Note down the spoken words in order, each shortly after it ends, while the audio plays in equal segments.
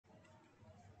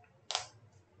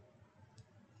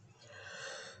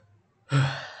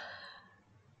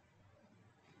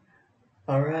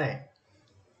Alright.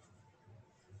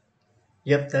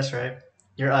 Yep, that's right.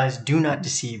 Your eyes do not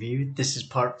deceive you. This is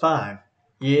part 5.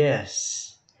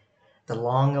 Yes. The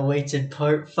long awaited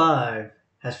part 5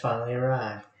 has finally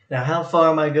arrived. Now, how far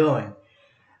am I going?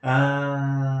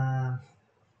 I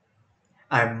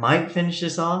might finish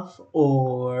this off,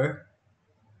 or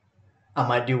I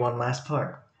might do one last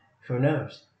part. Who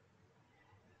knows?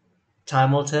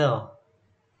 Time will tell.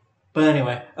 But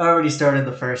anyway, I already started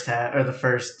the first half, or the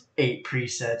first 8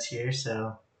 presets here,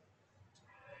 so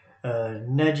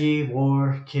Neji,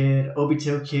 War, Kid,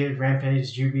 Obito Kid,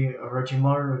 Rampage, Jubi,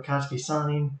 Orochimaru, Akatsuki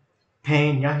Sanin,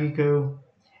 Pain, Yahiko,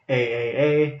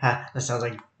 AAA. Ha, that sounds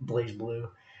like Blaze Blue.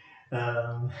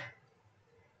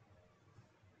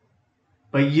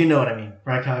 But you know what I mean.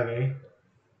 Raikage,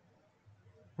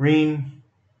 Rin,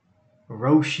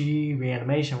 Roshi,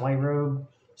 Reanimation, White Robe,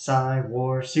 Sai,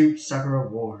 War, Suit, Sakura,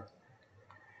 War.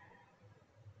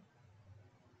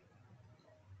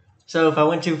 So if I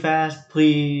went too fast,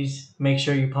 please make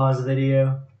sure you pause the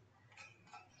video.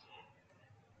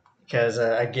 Because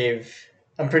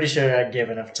I'm pretty sure I gave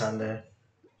enough time to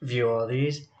view all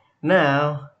these.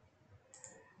 Now,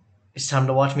 it's time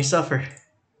to watch me suffer.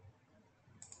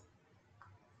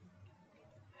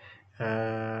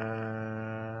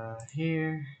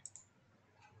 Here.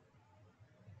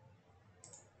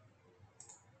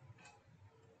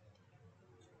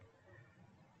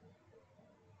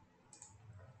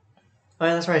 Oh,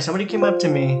 yeah, that's right. Somebody came up to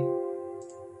me,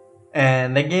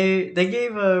 and they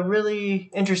gave a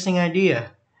really interesting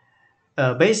idea.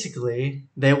 Basically,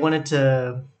 they wanted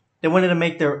to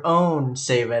make their own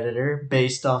save editor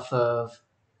based off of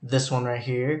this one right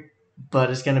here, but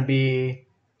it's gonna be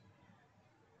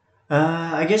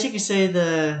I guess you could say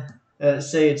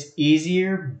say it's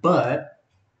easier, but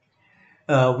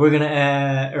we're gonna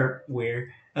add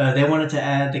they wanted to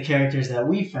add the characters that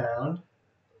we found,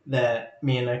 that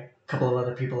me and a couple of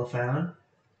other people have found,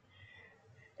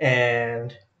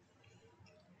 and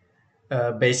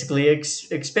basically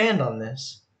expand on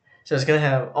this. So it's gonna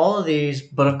have all of these,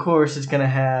 but of course it's gonna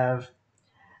have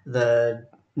the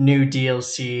new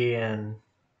DLC and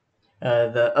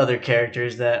the other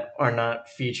characters that are not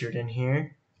featured in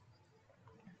here.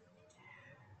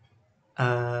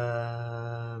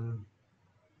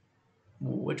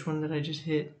 Which one did I just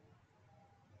hit?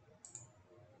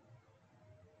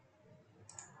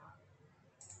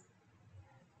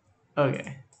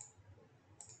 Okay.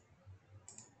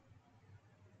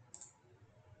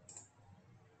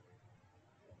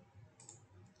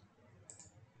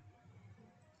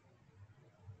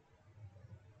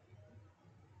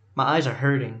 My eyes are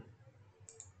hurting.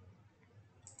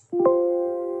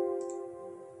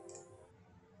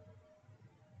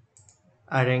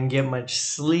 I didn't get much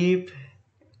sleep.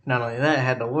 Not only that, I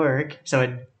had to work. So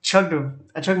I chugged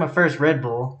my first Red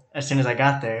Bull as soon as I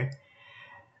got there.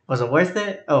 Was it worth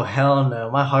it? Oh, hell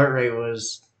no. My heart rate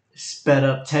was sped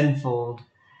up tenfold.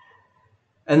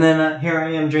 And then here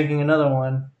I am drinking another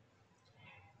one.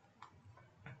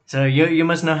 So you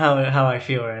must know how I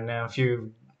feel right now. If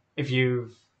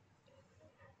you've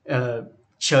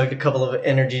chugged a couple of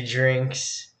energy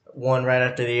drinks, one right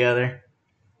after the other.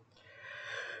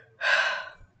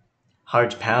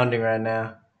 Heart's pounding right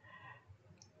now.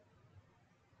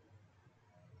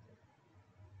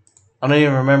 I don't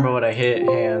even remember what I hit,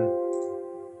 hand.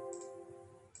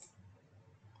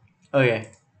 Okay.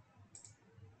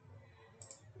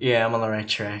 Yeah, I'm on the right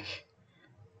track.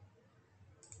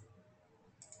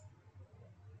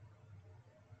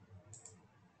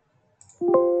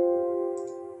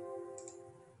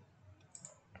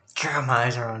 God, my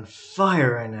eyes are on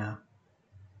fire right now.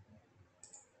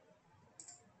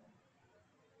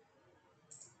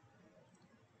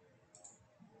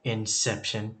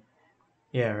 Inception.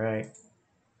 Yeah, right.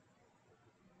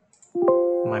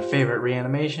 My favorite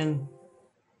reanimation.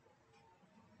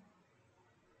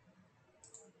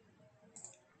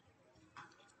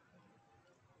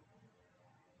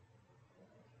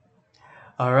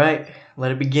 Alright,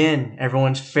 let it begin.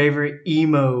 Everyone's favorite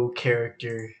emo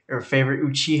character, or favorite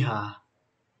Uchiha.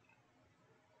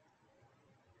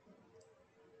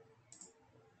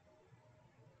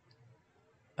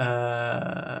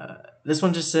 This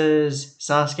one just says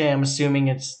Sasuke. I'm assuming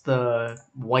it's the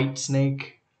white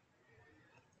snake.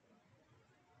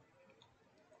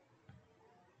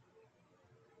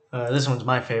 This one's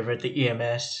my favorite, the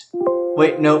EMS.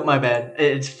 Wait, no, my bad.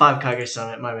 It's 5 Kage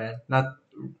Summit, my bad.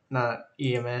 Not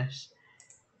EMS.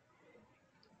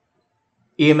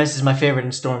 EMS is my favorite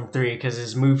in Storm 3 because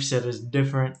his moveset is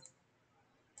different.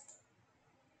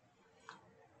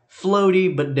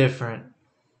 Floaty, but different.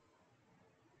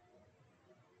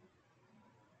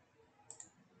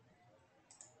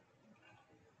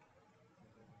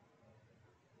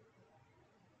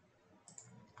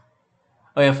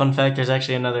 Oh yeah, fun fact, there's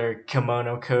actually another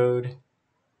kimono code.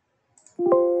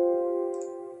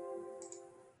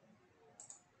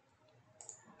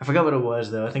 I forgot what it was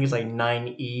though. I think it's like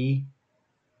 9E.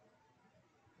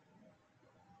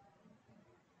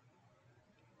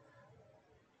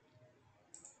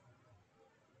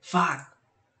 Fuck.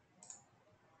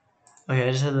 Okay,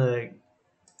 I just had to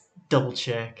double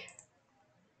check.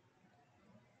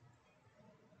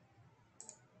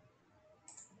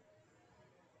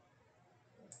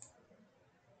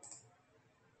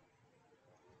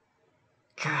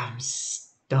 God, I'm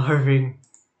starving.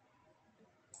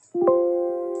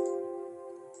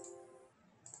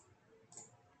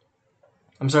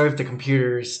 I'm sorry if the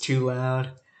computer is too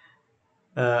loud.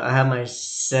 I have my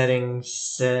settings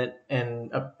set,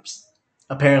 and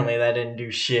apparently that didn't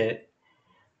do shit.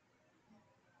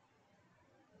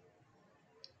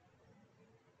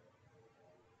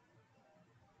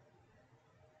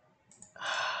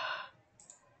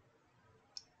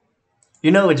 You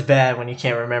know it's bad when you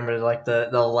can't remember like the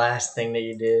last thing that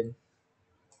you did.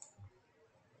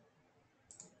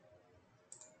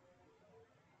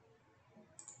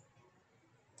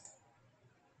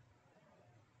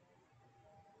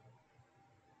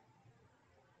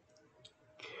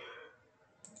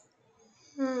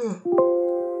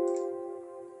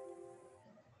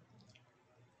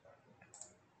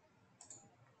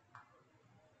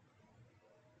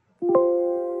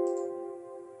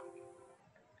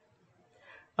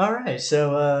 All right,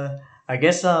 so I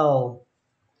guess I'll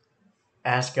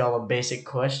ask y'all a basic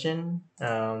question.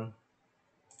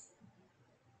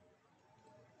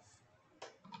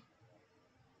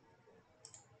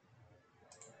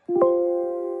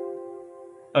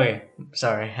 Okay,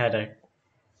 sorry, had to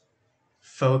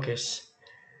focus.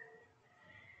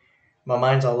 My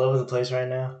mind's all over the place right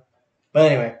now.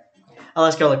 But anyway, I'll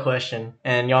ask y'all a question,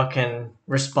 and y'all can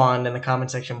respond in the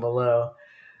comment section below.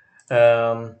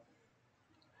 Um,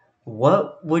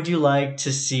 what would you like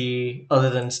to see other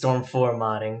than Storm 4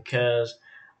 modding? Because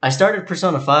I started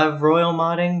Persona 5 Royal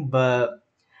modding, but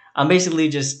I'm basically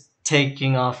just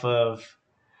taking off of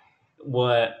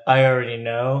what I already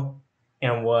know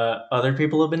and what other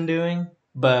people have been doing.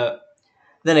 But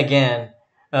then again,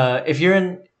 if you're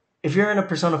in a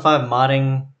Persona 5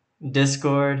 modding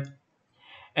Discord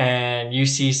and you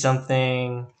see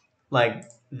something like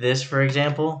this, for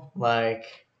example, like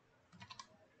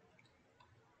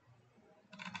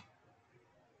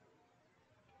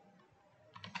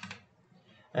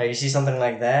you see something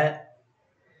like that,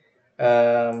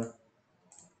 um,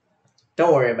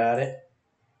 don't worry about it,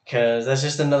 because that's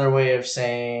just another way of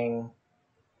saying.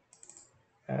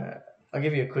 Uh, I'll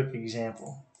give you a quick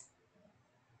example.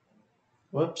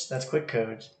 Whoops, that's quick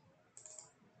codes.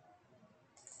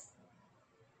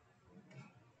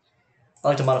 I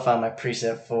like to modify my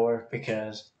preset 4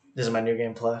 because this is my new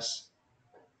game plus.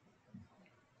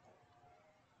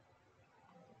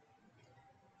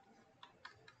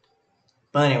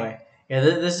 But anyway, yeah,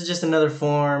 this is just another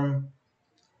form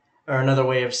or another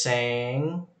way of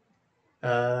saying.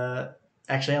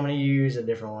 Actually, I'm going to use a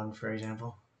different one, for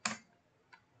example.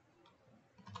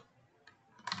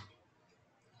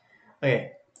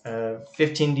 Okay,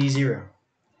 15D0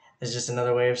 is just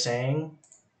another way of saying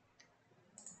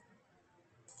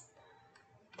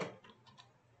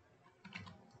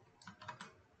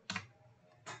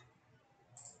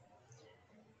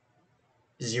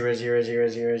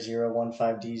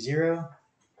 0000015D0.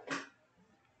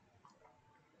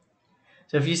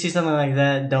 So if you see something like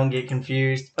that, don't get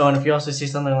confused. Oh, and if you also see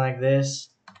something like this,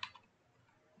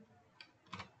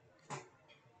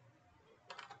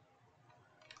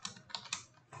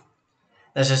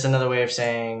 that's just another way of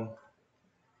saying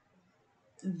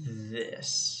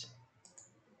this.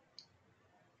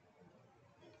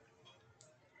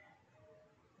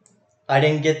 I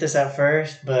didn't get this at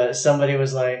first, but somebody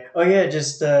was like, "Oh yeah,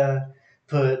 just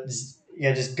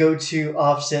just go to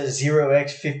offset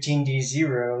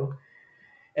 0x15D0,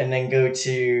 and then go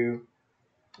to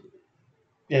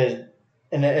yeah,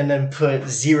 and then put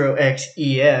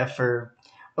 0xef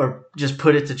or just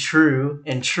put it to true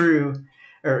and true,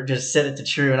 or just set it to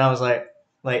true." And I was like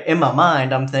in my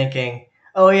mind, I'm thinking,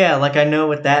 "Oh yeah, like I know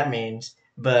what that means,"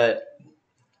 but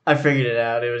I figured it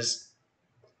out. It was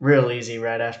real easy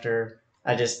right after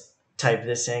I just typed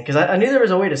this in, because I knew there was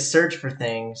a way to search for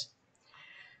things.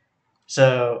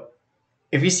 So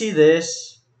if you see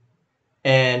this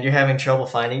and you're having trouble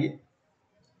finding it,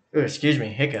 ooh, excuse me,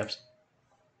 hiccups.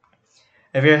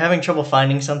 If you're having trouble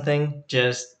finding something,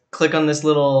 just click on this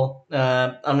little.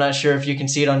 I'm not sure if you can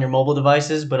see it on your mobile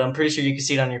devices, but I'm pretty sure you can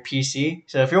see it on your PC.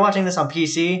 So if you're watching this on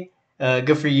PC,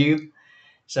 good for you.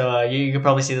 So you can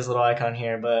probably see this little icon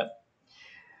here, but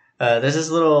There's this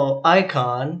little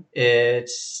icon.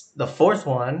 It's the fourth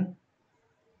one.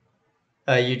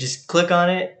 You just click on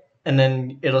it, and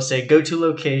then it'll say go to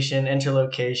location, enter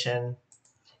location,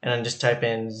 and then just type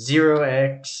in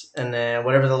 0x, and then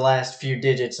whatever the last few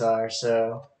digits are.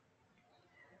 So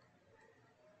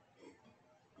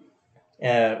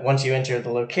once you enter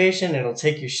the location, it'll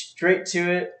take you straight to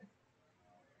it.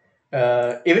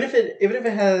 Even if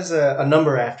it has a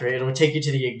number after it, it'll take you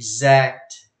to the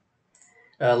exact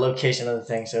location of the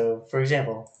thing. So, for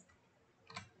example,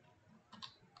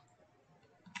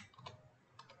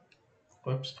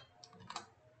 whoops,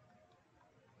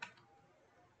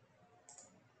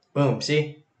 boom,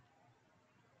 see,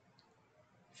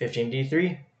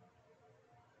 15D3.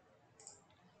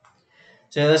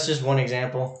 So that's just one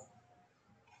example.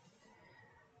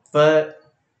 But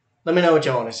let me know what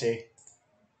y'all want to see.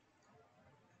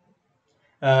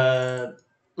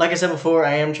 Like I said before,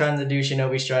 I am trying to do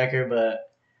Shinobi Striker,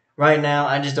 but right now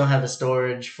I just don't have the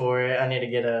storage for it. I need to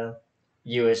get a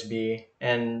USB,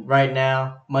 and right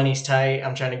now money's tight.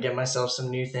 I'm trying to get myself some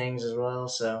new things as well,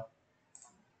 so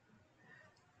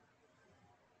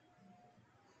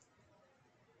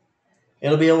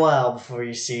it'll be a while before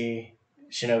you see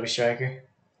Shinobi Striker.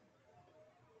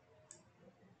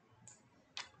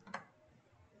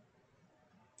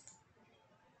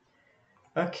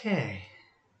 Okay.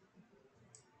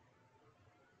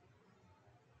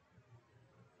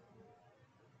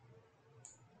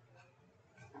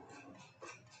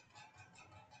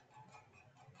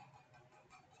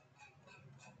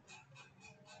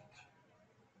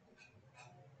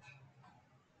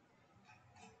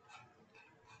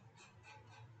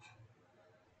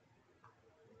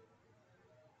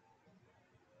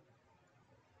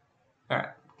 Alright.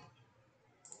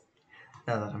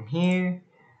 Now that I'm here,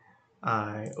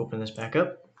 I open this back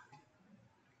up.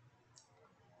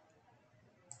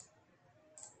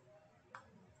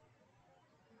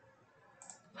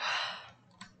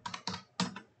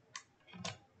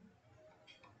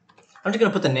 I'm just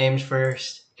going to put the names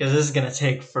first, because this is going to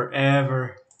take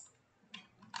forever.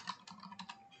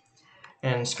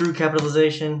 And screw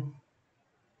capitalization.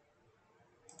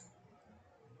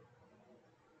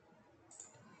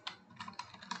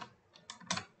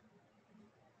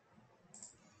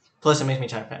 Plus, it makes me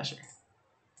type faster.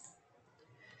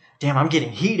 Damn, I'm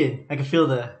getting heated. I can feel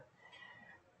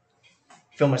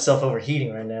myself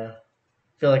overheating right now.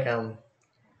 I feel like I'm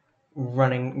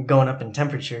going up in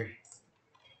temperature.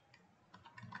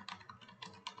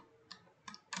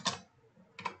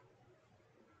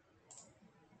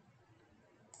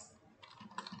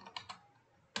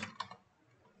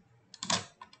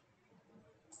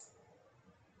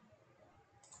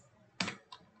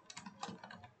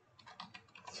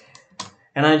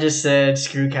 And I just said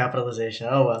screw capitalization.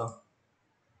 Oh well.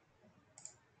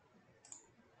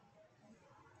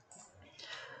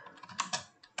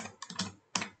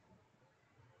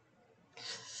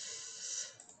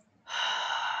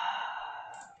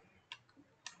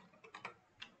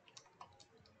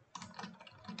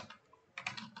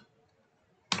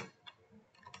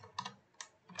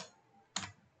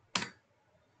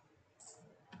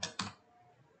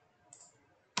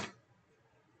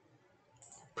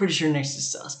 Pretty sure next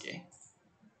is Sasuke.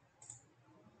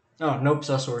 Oh, nope,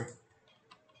 Sasori.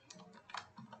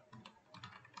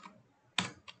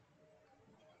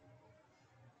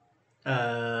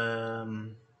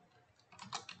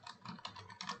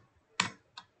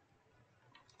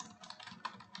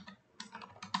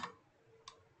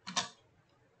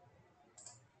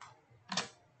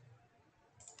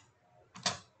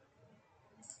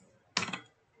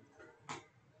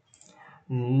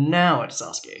 Now it's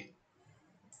Sasuke.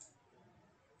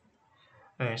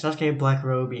 Okay, Sasuke Black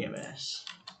Robe EMS.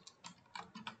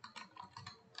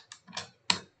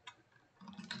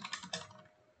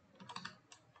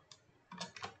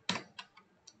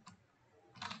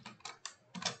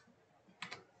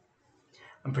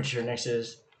 I'm pretty sure next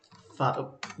is 5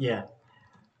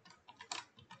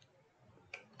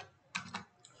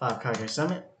 Kage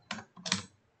Summit.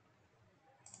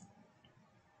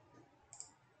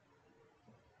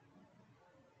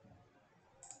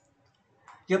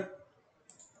 Yep.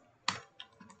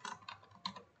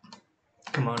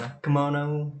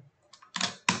 Kimono.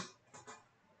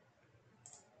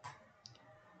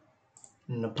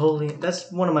 Napoleon.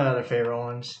 That's one of my other favorite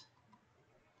ones.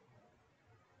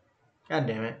 God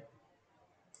damn it.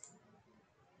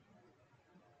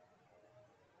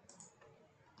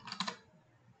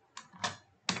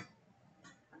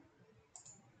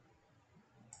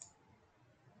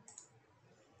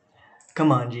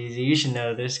 Come on, Jeezy, you should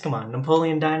know this. Come on,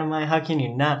 Napoleon Dynamite, how can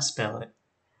you not spell it?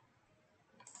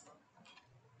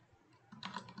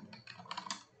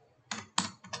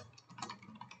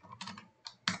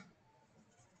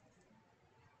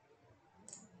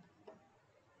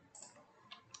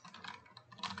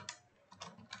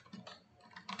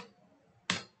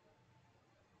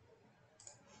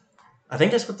 I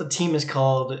think that's what the team is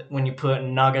called when you put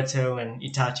Nagato and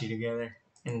Itachi together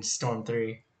in Storm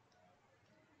 3.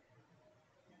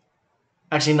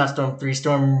 Actually, not Storm 3,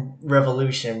 Storm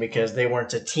Revolution, because they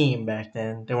weren't a team back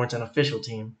then. They weren't an official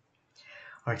team.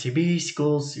 RTB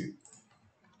School Suit.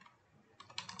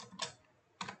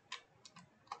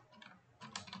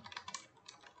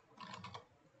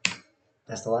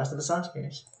 That's the last of the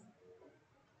Sasuke's.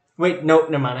 Wait, nope,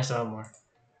 never mind, I still have more.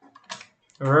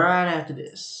 Right after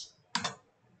this.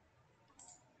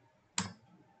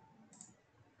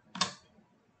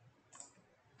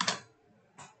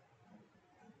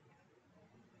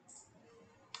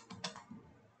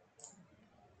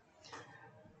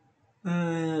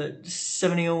 Uh,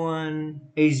 7001,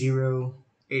 A0,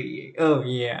 88. Oh,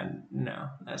 yeah, no,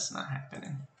 that's not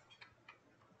happening.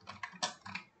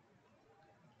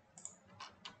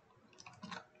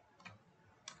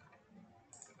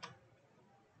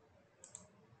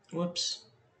 Whoops.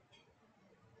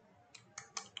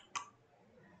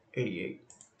 88.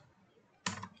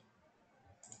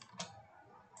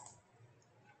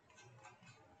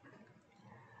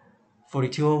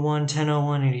 $42.01,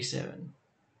 $10.01, 87.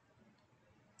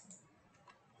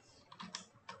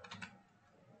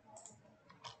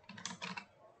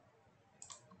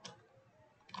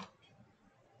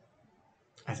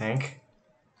 I think.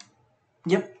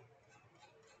 Yep.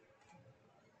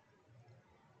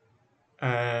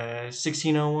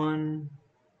 1601,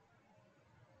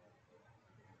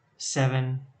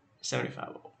 7,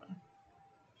 7501.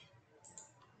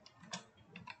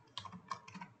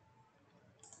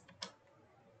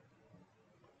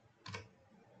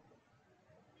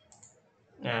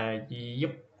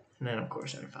 Yep. And then, of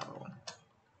course, 7501.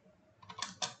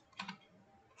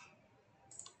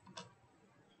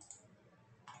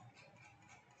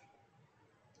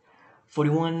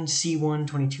 41, C1,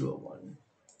 2201.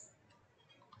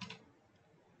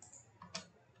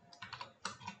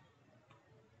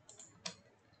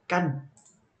 God.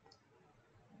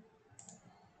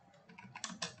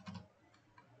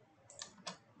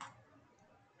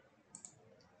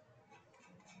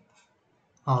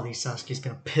 All these Sasuke's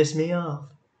gonna piss me off.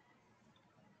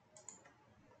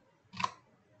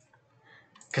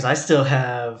 Because I still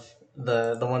have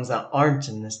the ones that aren't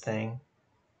in this thing.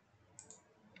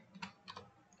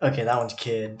 Okay, that one's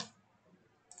Kid.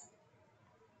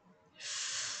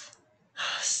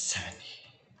 70.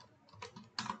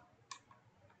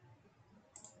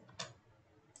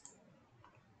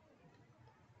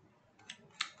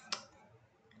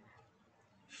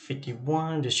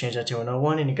 51, just change that to an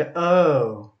 01 and you go,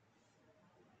 oh.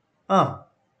 Oh,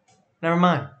 never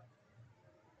mind.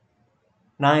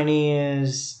 90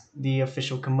 is the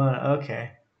official kimono.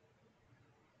 Okay.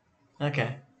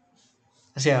 Okay.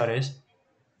 I see how it is.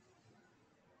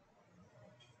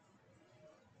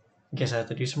 Guess I have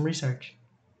to do some research.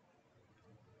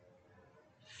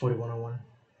 4101.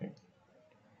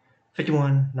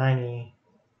 51, 90,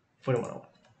 4101.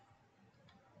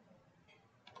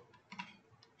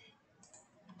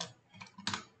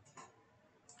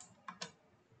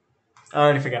 I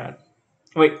already forgot.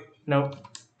 Wait, nope.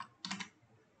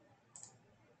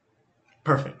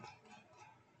 Perfect.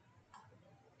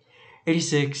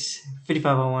 86,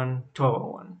 5501,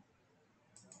 1201.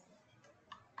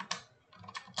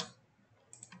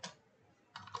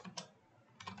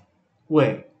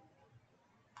 Wait.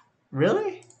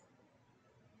 Really?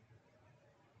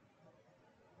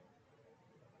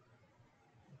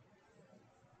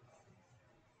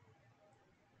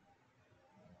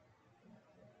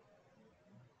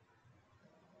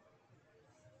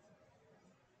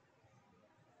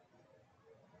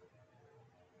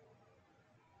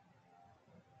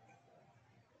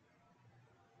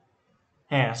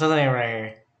 Yeah, something right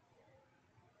here.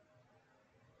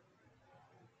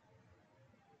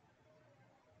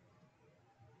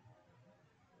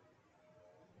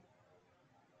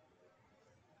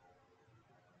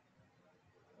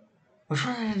 Which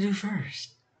one did I do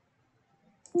first?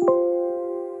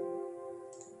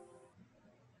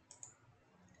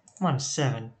 I'm on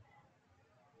 7.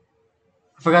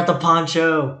 I forgot the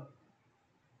poncho.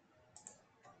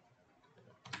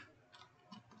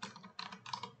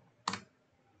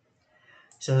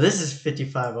 So this is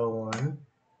 5501.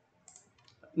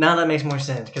 Now that makes more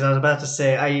sense, because I was about to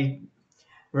say, I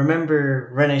remember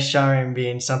Rene Sharin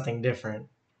being something different.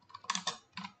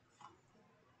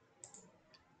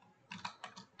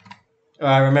 Or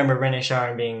I remember Rene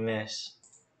Sharin being this.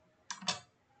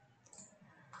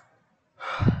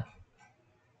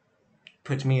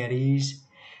 Puts me at ease.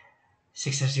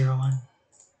 6001.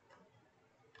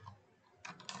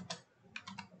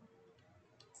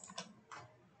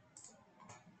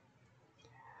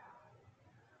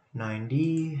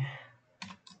 90.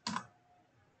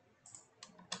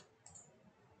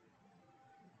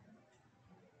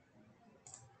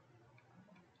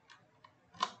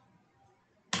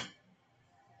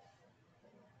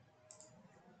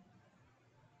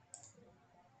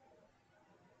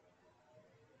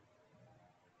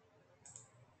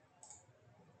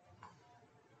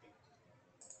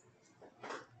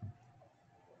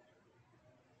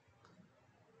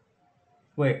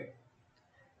 Wait.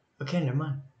 Okay, never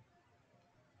mind.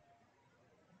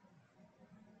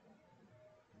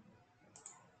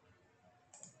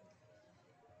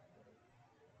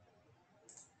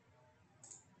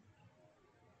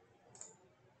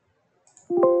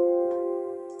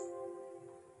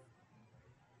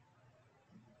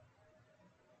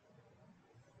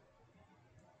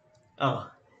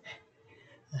 Oh,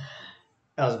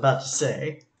 I was about to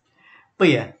say. But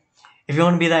yeah, if you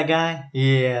want to be that guy,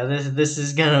 yeah, this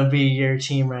is gonna be your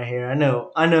team right here. I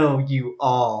know you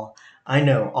all. I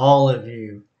know all of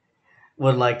you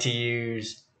would like to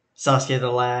use Sasuke the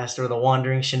Last or the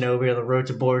Wandering Shinobi or the Road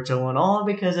to Boruto one, all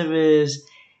because of his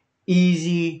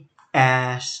easy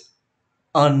ass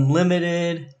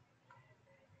unlimited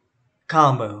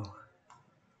combo.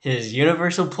 His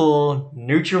universal pull,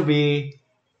 neutral B,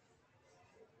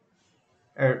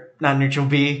 or not neutral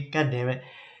B, god damn it.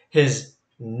 His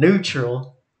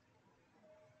neutral,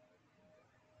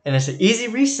 and it's an easy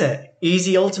reset.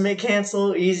 Easy ultimate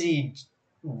cancel, easy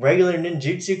regular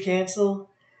ninjutsu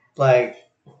cancel. Like,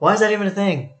 why is that even a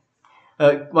thing?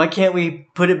 Why can't we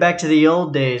put it back to the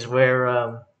old days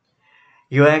where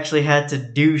you actually had to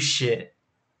do shit?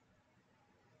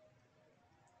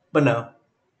 But no.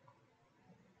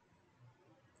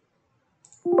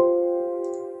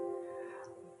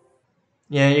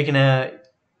 Yeah, you can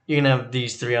have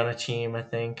these three on a team. I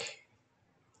think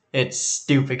it's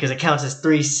stupid because it counts as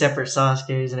three separate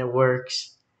Sasuke's and it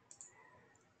works.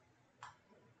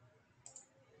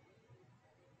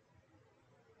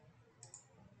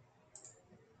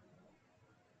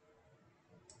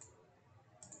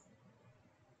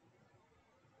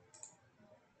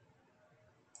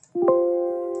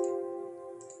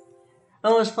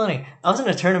 Oh, it's funny. I was in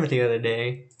a tournament the other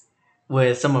day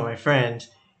with some of my friends,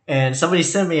 and somebody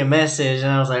sent me a message, and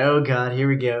I was like, "Oh God, here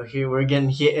we go. Here we're getting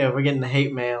we're getting the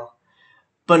hate mail."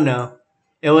 But no,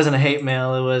 it wasn't a hate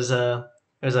mail. It was a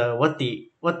what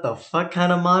the fuck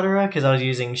kind of Madara? Because I was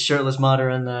using shirtless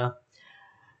Madara in the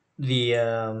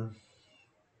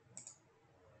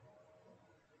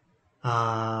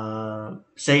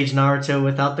Sage Naruto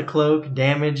without the cloak,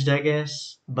 damaged, I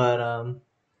guess. But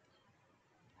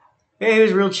yeah, he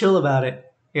was real chill about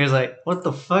it. He was like, "What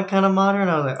the fuck kind of Madara?" And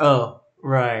I was like, "Oh,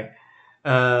 right,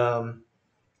 um,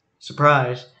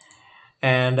 surprise."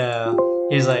 And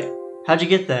he's like, "How'd you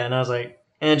get that?" And I was like,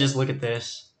 just look at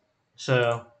this."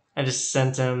 So I just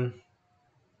sent him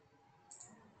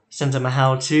a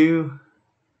how to,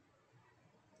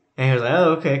 and he was like,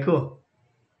 "Oh, okay, cool."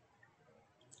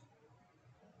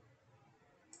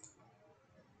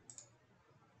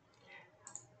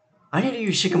 I need to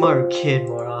use Shikamaru Kid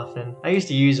more often. I used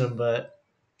to use him, but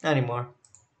not anymore.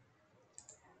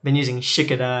 Been using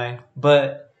Shikadai,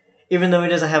 but even though he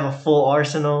doesn't have a full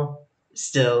arsenal,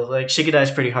 still like Shikadai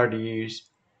is pretty hard to use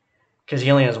because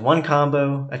he only has one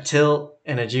combo, a tilt,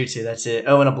 and a jutsu. That's it.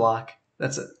 Oh, and a block.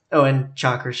 That's it. Oh, and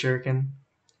chakra shuriken.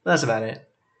 That's about it.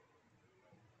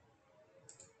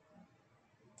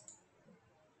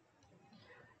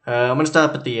 I'm gonna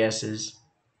stop at the S's.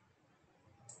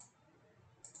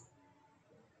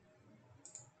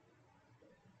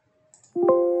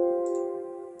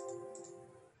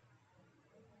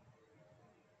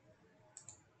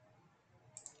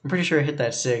 I'm pretty sure I hit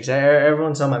that 6.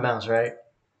 Everyone's on my mouse, right?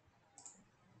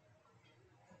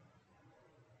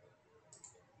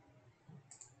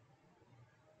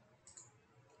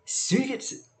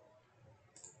 Suigetsu.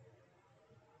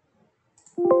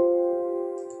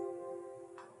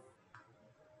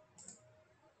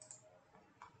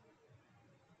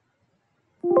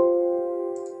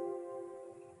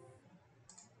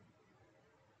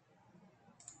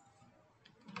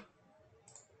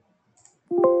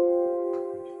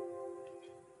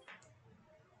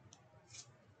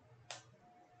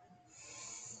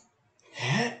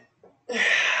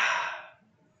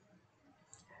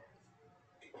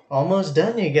 Almost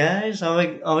done, you guys. All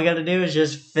we got to do is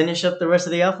just finish up the rest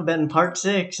of the alphabet in part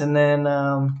 6, and then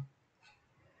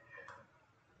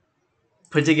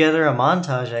put together a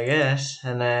montage, I guess.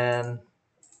 And then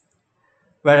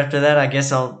right after that, I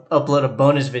guess I'll upload a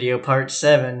bonus video, part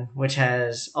 7, which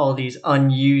has all these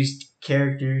unused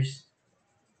characters.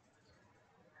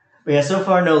 But yeah, so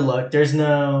far no luck. There's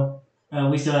no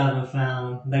We still haven't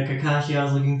found the Kakashi I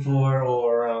was looking for,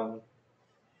 or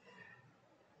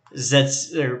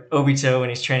Zetsu or Obito when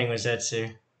he's training with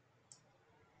Zetsu.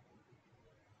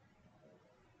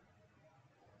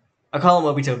 I call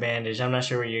him Obito Bandage. I'm not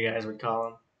sure what you guys would call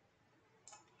him.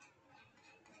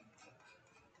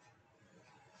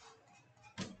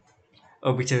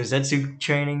 Obito Zetsu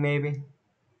training, maybe.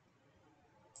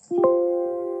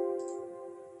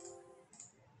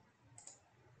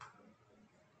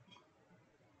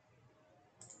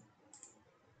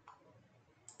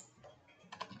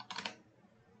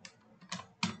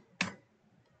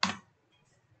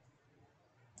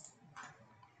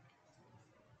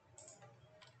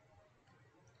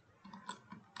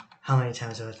 How many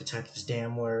times do I have to type this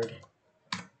damn word?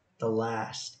 The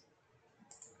last.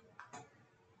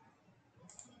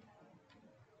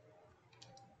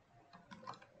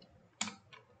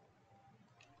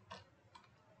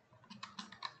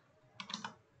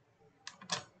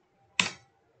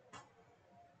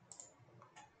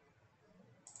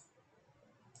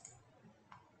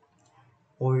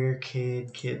 Warrior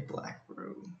Kid, Kid Black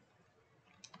Robe.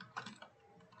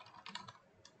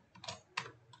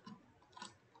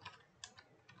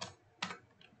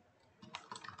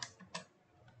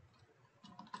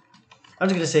 I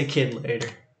was gonna say Kid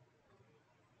later.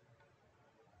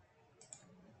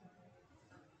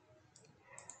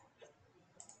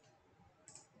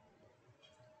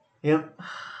 Yep.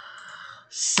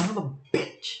 Son of a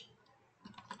bitch.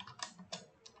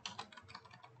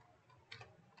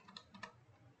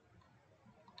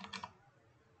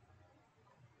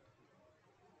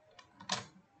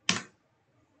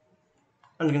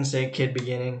 I'm gonna say Kid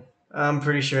Beginning. I'm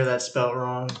pretty sure that's spelt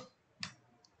wrong.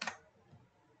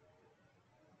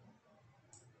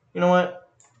 You know what?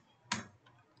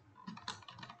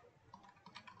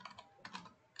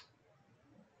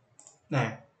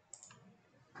 Nah.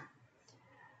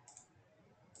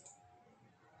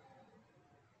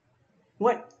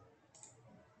 What?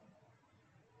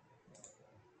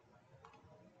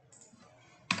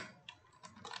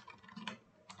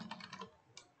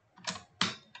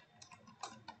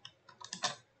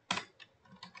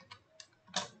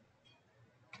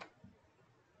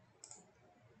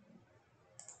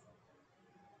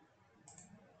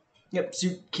 Yep,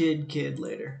 Suit Kid, Kid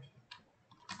later.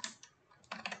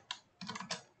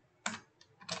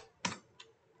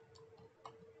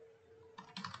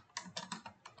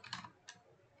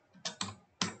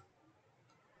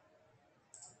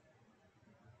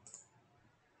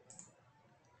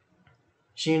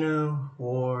 Shino,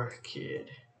 War, Kid.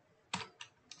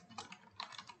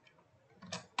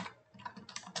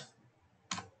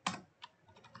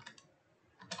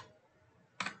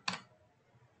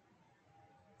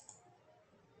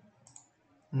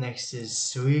 Next is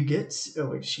Suigetsu. Oh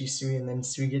wait, Shisui and then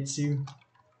Suigetsu.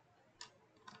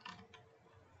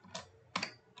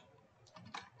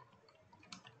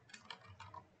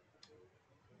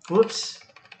 Whoops.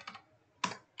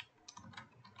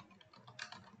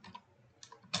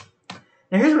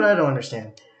 Now here's what I don't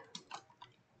understand.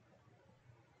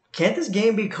 Can't this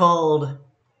game be called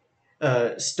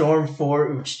Storm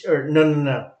 4 or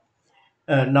no.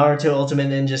 Naruto Ultimate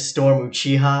Ninja Storm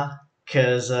Uchiha?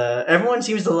 Because everyone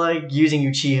seems to like using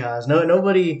Uchihas.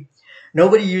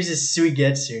 Nobody uses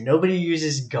Suigetsu. Nobody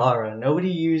uses Gaara. Nobody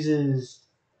uses.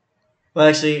 Well,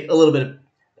 actually, a little bit.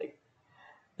 Like,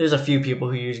 there's a few people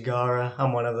who use Gaara.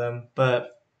 I'm one of them.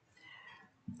 But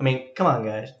I mean, come on,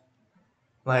 guys.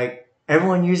 Like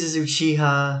everyone uses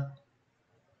Uchiha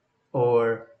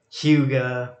or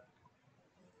Hyuga.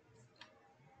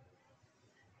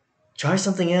 Try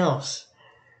something else.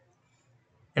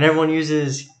 And everyone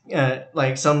uses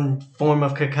like some form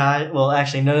of Kakashi. Well,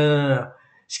 actually, no.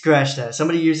 Scratch that.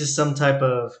 Somebody uses some type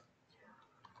of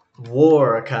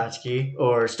War Akatsuki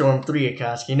or Storm 3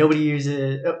 Akatsuki. Nobody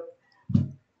uses. Oh.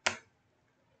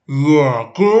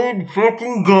 Yeah, good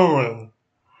fucking going.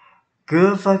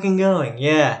 Good fucking going.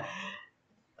 Yeah.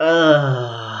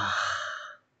 God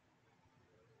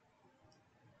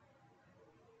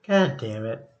damn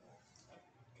it.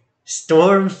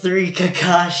 Storm 3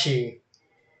 Kakashi.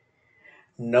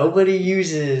 Nobody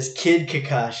uses Kid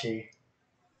Kakashi.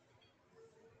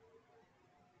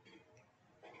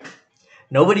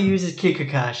 Nobody uses Kid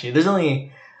Kakashi. There's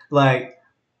only like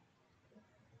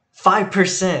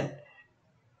 5%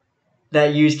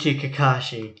 that use Kid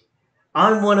Kakashi.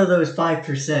 I'm one of those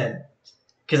 5%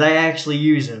 because I actually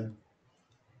use him.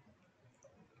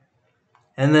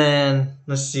 And then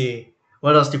let's see,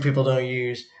 what else do people don't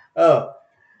use? Oh,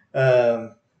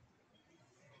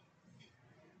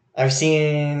 I've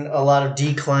seen a lot of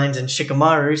declines in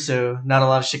Shikamaru, so not a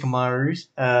lot of Shikamarus.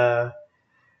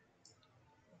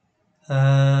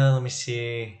 Let me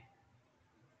see.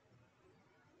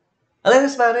 I think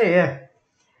that's about it, yeah.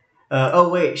 Oh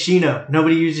wait, Shino.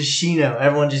 Nobody uses Shino.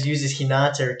 Everyone just uses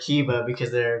Hinata or Kiba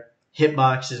because their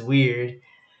hitbox is weird.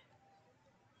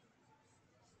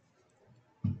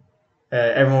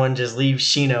 Everyone just leaves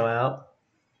Shino out.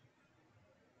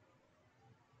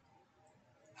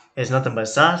 It's nothing but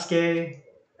Sasuke.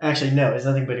 Actually, no, it's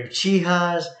nothing but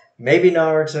Uchiha's. Maybe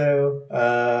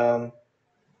Naruto.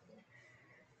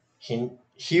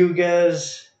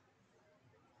 Hyuga's.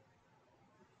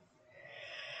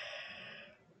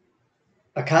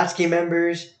 Akatsuki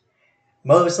members.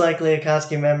 Most likely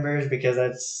Akatsuki members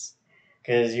because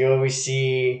you always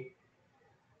see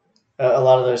a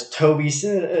lot of those Toby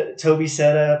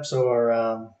setups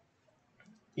or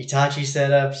Itachi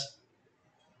setups.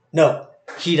 No,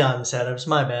 Hidan setups.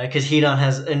 My bad, because Hidan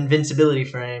has invincibility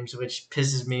frames, which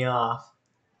pisses me off.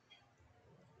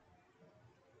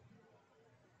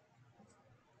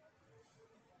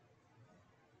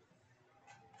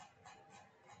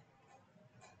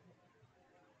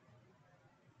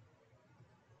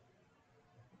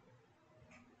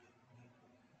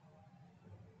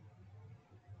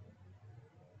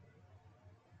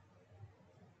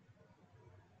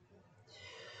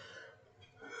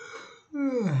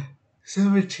 Hmm.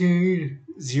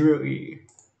 17-0E.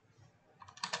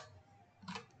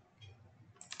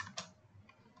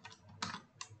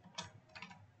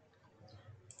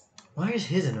 Why is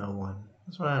his an 01?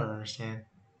 That's what I don't understand.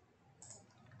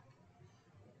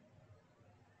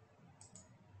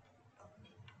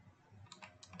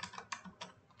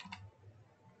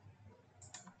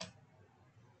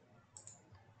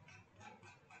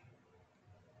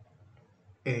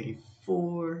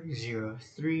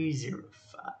 $84.0305.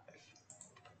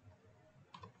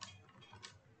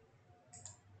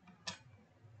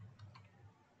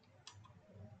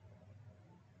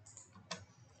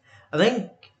 I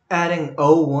think adding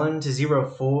 01 to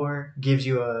 04 gives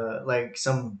you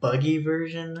some buggy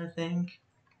version, I think.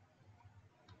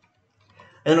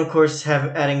 And of course,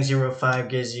 adding 05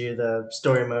 gives you the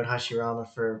story mode Hashirama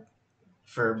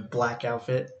for black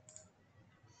outfit.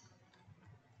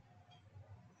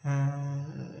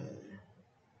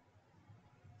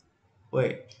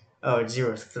 Wait. Oh, it's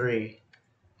 03.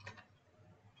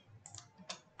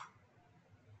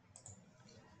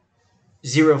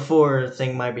 04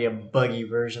 thing might be a buggy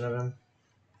version of him.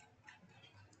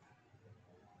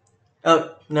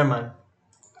 Oh, never mind.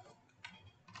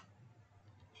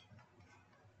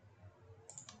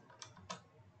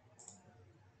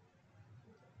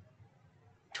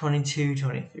 $22,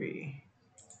 $23.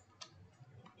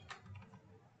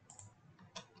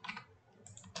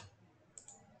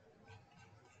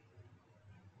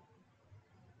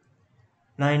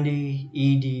 $90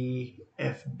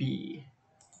 EDFB.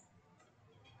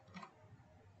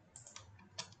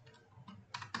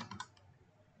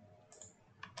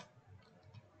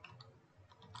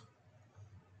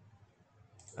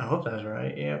 I hope that's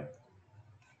right. Yep.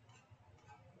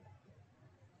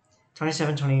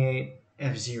 2728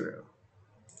 F0.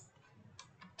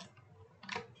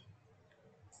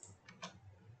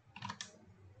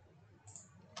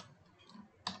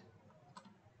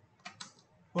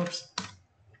 Whoops.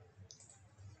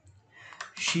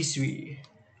 Shisui.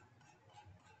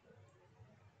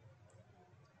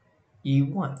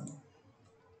 E1.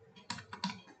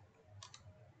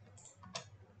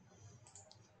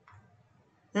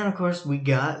 Then of course we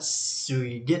got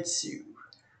Suigetsu.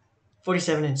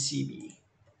 47 in CB.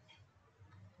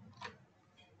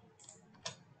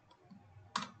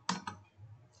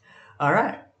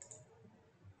 Alright.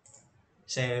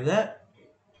 Save that.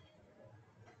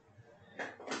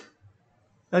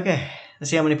 Okay, let's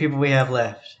see how many people we have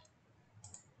left.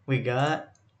 We got...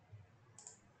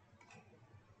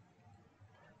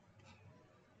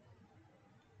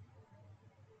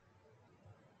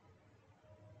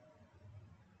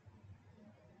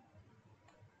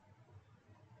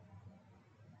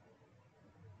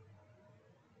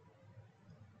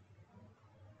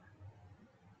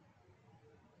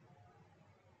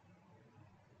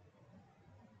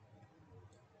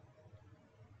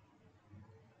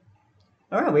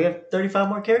 Alright, we have 35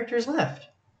 more characters left.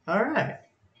 Alright.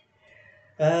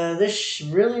 This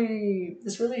really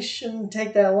shouldn't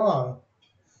take that long.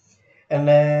 And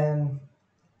then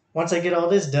once I get all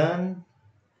this done,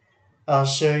 I'll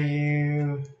show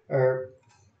you, or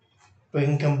we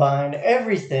can combine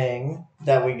everything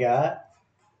that we got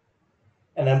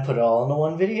and then put it all into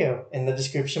one video in the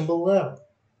description below.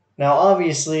 Now,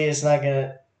 obviously,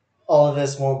 all of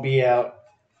this won't be out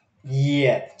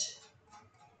yet.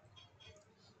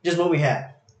 Just what we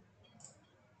have.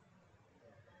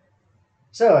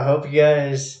 So I hope you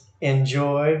guys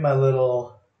enjoy my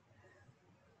little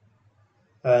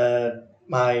uh,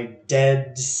 my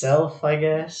dead self, I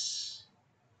guess.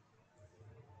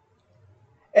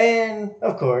 And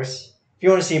of course, if you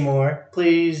want to see more,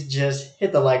 please just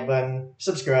hit the like button,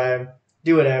 subscribe,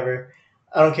 do whatever.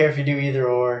 I don't care if you do either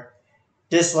or.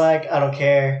 Dislike, I don't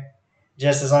care.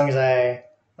 Just as long as I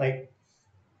like,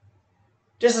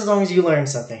 just as long as you learn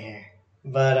something here.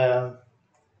 But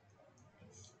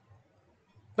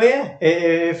but yeah,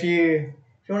 if you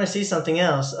want to see something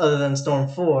else other than Storm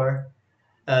 4,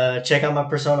 check out my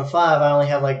Persona 5. I only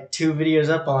have like 2 videos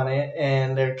up on it,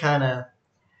 and they're kind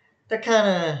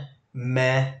of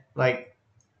meh, like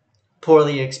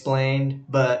poorly explained.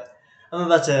 But I'm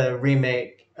about to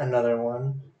remake another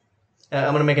one.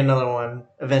 I'm gonna make another one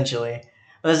eventually.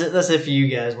 That's if you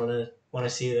guys want to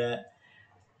see that.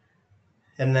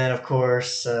 And then of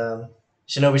course,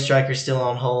 Shinobi Striker's still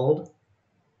on hold.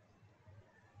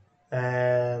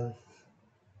 And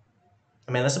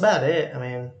I mean that's about it. I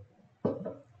mean,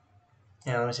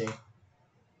 yeah. Let me see.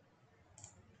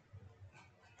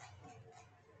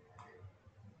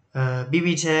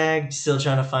 BB Tag, still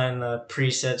trying to find the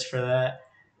presets for that.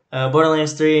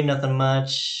 Borderlands 3, nothing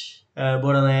much.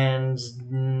 Borderlands,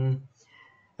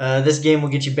 this game will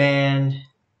get you banned.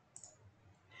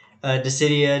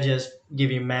 Dissidia, just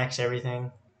give you max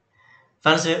everything.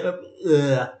 Final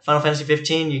Fantasy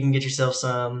 15, you can get yourself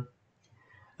some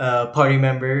party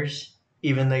members,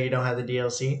 even though you don't have the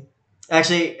DLC.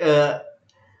 Actually, I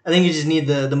think you just need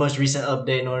the most recent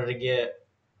update in order to get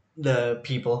the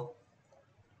people.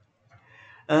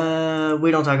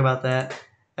 We don't talk about that.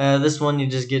 This one you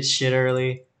just get shit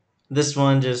early. This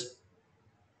one just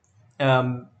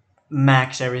um,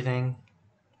 max everything.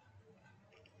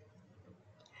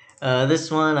 This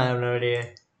one I have no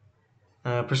idea.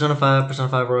 Persona 5, Persona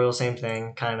 5 Royal, same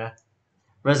thing, kinda.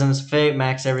 Resonance of Fate,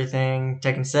 max everything.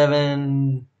 Tekken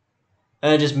 7,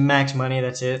 just max money,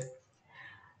 that's it.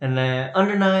 And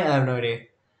Under Night, I have no idea.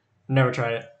 Never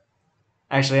tried it.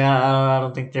 Actually, I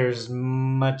don't think there's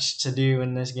much to do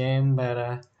in this game,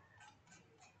 but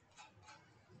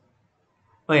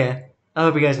well, yeah. I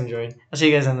hope you guys enjoyed. I'll see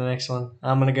you guys in the next one.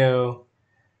 I'm gonna go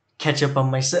catch up on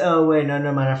my. Oh wait, no,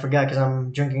 never mind. I forgot because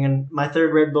I'm drinking my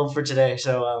third Red Bull for today.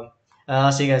 So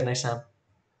I'll see you guys next time.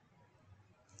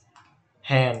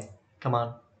 Han, come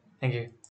on. Thank you.